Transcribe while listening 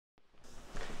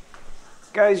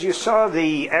Guys, you saw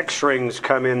the X-rings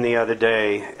come in the other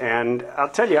day, and I'll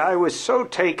tell you, I was so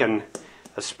taken,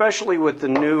 especially with the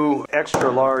new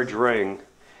extra large ring.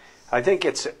 I think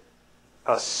it's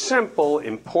a simple,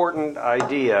 important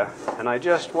idea, and I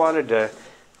just wanted to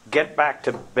get back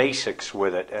to basics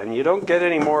with it. And you don't get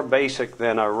any more basic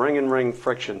than a ring-and-ring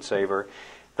friction saver.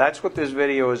 That's what this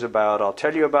video is about. I'll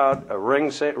tell you about a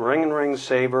ring-and-ring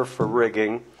saver for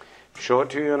rigging, show it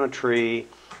to you on a tree,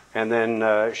 and then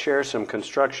share some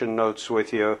construction notes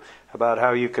with you about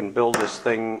how you can build this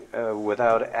thing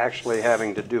without actually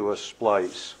having to do a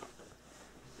splice.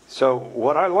 So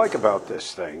what I like about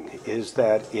this thing is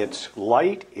that it's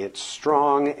light, it's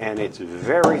strong, and it's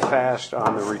very fast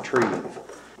on the retrieve.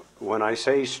 When I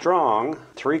say strong,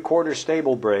 3/4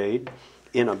 stable braid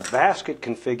in a basket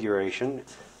configuration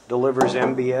delivers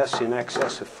MBS in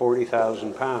excess of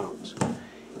 40,000 pounds.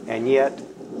 And yet,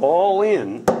 all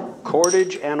in,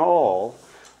 cordage and all,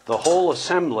 the whole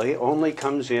assembly only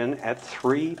comes in at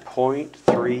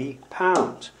 3.3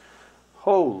 pounds.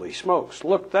 Holy smokes,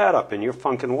 look that up in your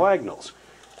Funkin' Wagnalls.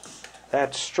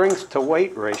 That strength to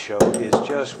weight ratio is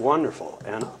just wonderful,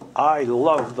 and I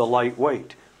love the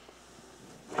lightweight.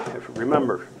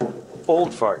 Remember,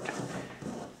 old fart.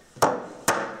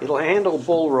 It'll handle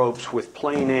bull ropes with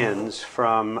plain ends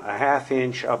from 1/2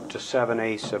 inch up to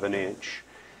 7/8 of an inch.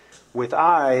 With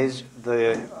eyes,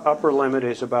 the upper limit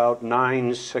is about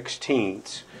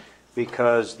 9/16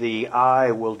 because the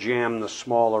eye will jam the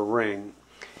smaller ring.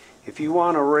 If you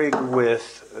want to rig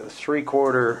with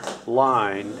 3/4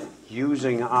 line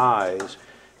using eyes,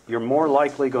 you're more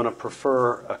likely going to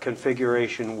prefer a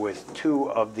configuration with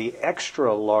 2 of the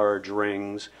extra large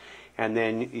rings and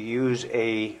then use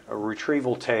a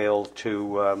retrieval tail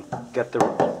to get the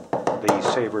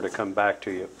saber to come back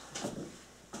to you.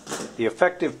 The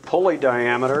effective pulley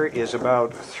diameter is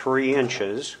about 3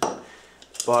 inches,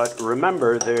 but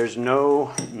remember there's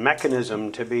no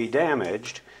mechanism to be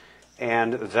damaged,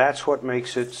 and that's what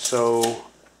makes it so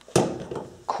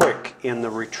quick in the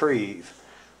retrieve.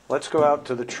 Let's go out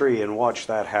to the tree and watch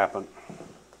that happen.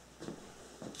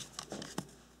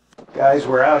 Guys,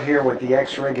 we're out here with the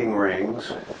X-rigging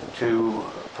rings to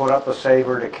put up a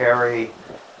saber to carry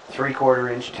 3/4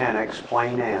 inch 10X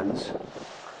plain ends.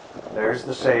 There's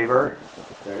the saber,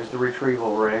 there's the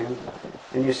retrieval ring,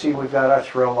 and you see we've got our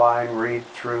throw line read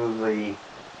through the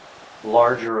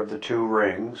larger of the 2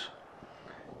 rings.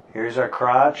 Here's our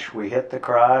crotch. We hit the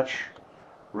crotch,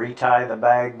 retie the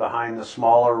bag behind the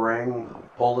smaller ring,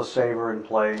 pull the saber in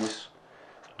place,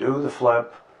 do the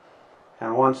flip,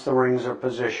 and once the rings are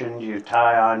positioned, you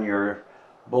tie on your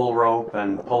bull rope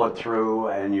and pull it through,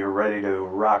 and you're ready to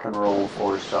rock and roll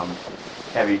for some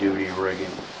heavy-duty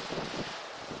rigging.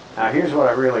 Now here's what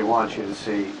I really want you to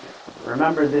see.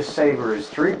 Remember, this saber is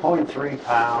 3.3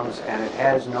 pounds and it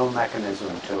has no mechanism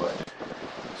to it.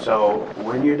 So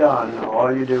when you're done,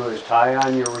 all you do is tie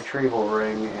on your retrieval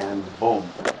ring and boom,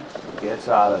 it's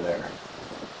out of there.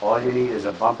 All you need is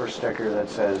a bumper sticker that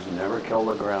says never kill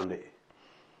the groundie.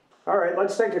 Alright,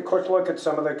 let's take a quick look at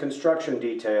some of the construction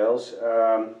details.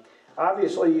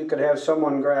 Obviously, you could have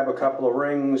someone grab a couple of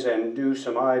rings and do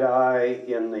some eye-to-eye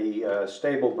in the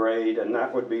stable braid, and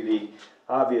that would be the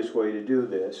obvious way to do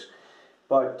this.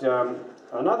 But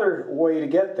another way to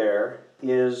get there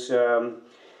is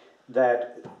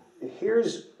that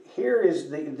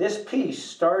this piece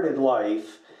started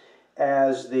life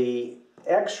as the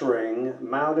X-ring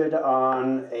mounted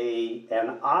on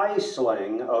an eye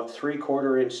sling of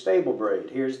 3/4 inch stable braid.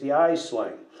 Here's the eye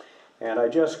sling. And I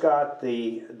just got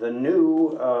the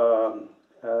new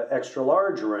extra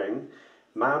large ring,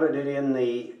 mounted it in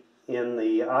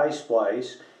the eye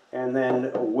splice, and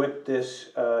then whipped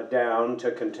this down to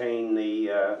contain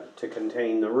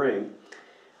the ring.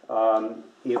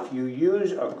 If you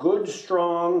use a good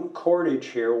strong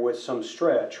cordage here with some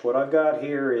stretch, what I've got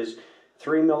here is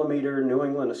 3mm New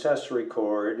England accessory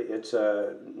cord. It's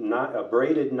a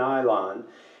braided nylon.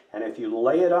 And if you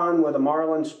lay it on with a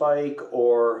marlin spike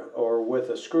or with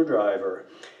a screwdriver,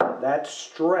 that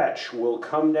stretch will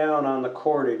come down on the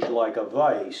cordage like a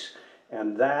vise,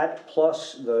 and that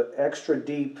plus the extra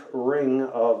deep ring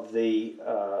of the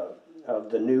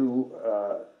new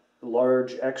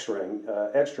large X-ring,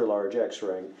 extra large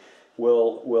X-ring,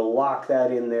 will lock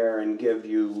that in there and give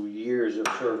you years of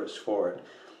service for it.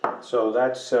 So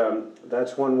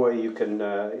that's one way you can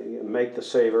make the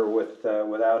saber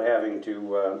without having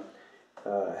to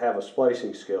have a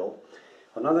splicing skill.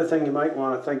 Another thing you might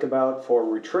want to think about for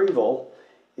retrieval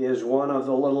is one of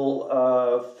the little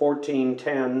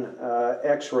 1410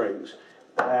 X-rings.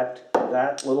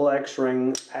 That little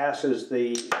X-ring passes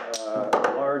the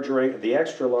large ring, the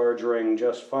extra large ring,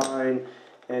 just fine,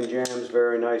 and jams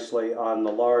very nicely on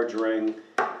the large ring,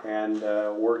 and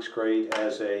works great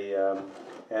as a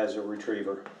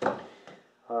retriever.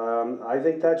 I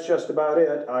think that's just about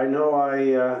it. I know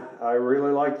I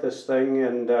really like this thing,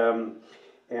 and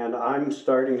I'm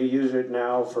starting to use it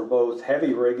now for both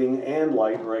heavy rigging and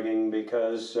light rigging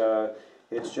because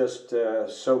it's just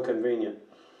so convenient.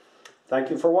 Thank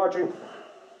you for watching.